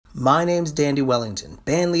My name's DandyWellington,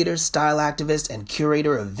 bandleader, style activist, and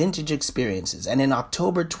curator of vintage experiences, and in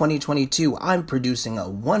October 2022, I'm producing a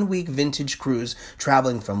one-week vintage cruise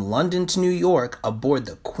traveling from London to New York aboard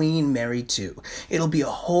the Queen Mary 2. It'll be a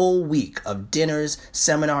whole week of dinners,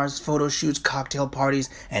 seminars, photo shoots, cocktail parties,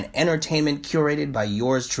 and entertainment curated by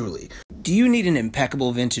yours truly. Do you need an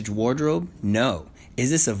impeccable vintage wardrobe? No. Is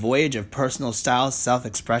this a voyage of personal style,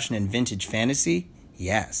 self-expression, and vintage fantasy?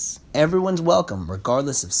 Yes. Everyone's welcome,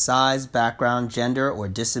 regardless of size, background, gender, or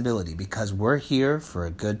disability, because we're here for a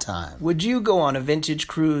good time. Would you go on a vintage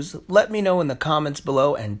cruise? Let me know in the comments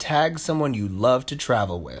below and tag someone you love to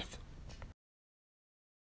travel with.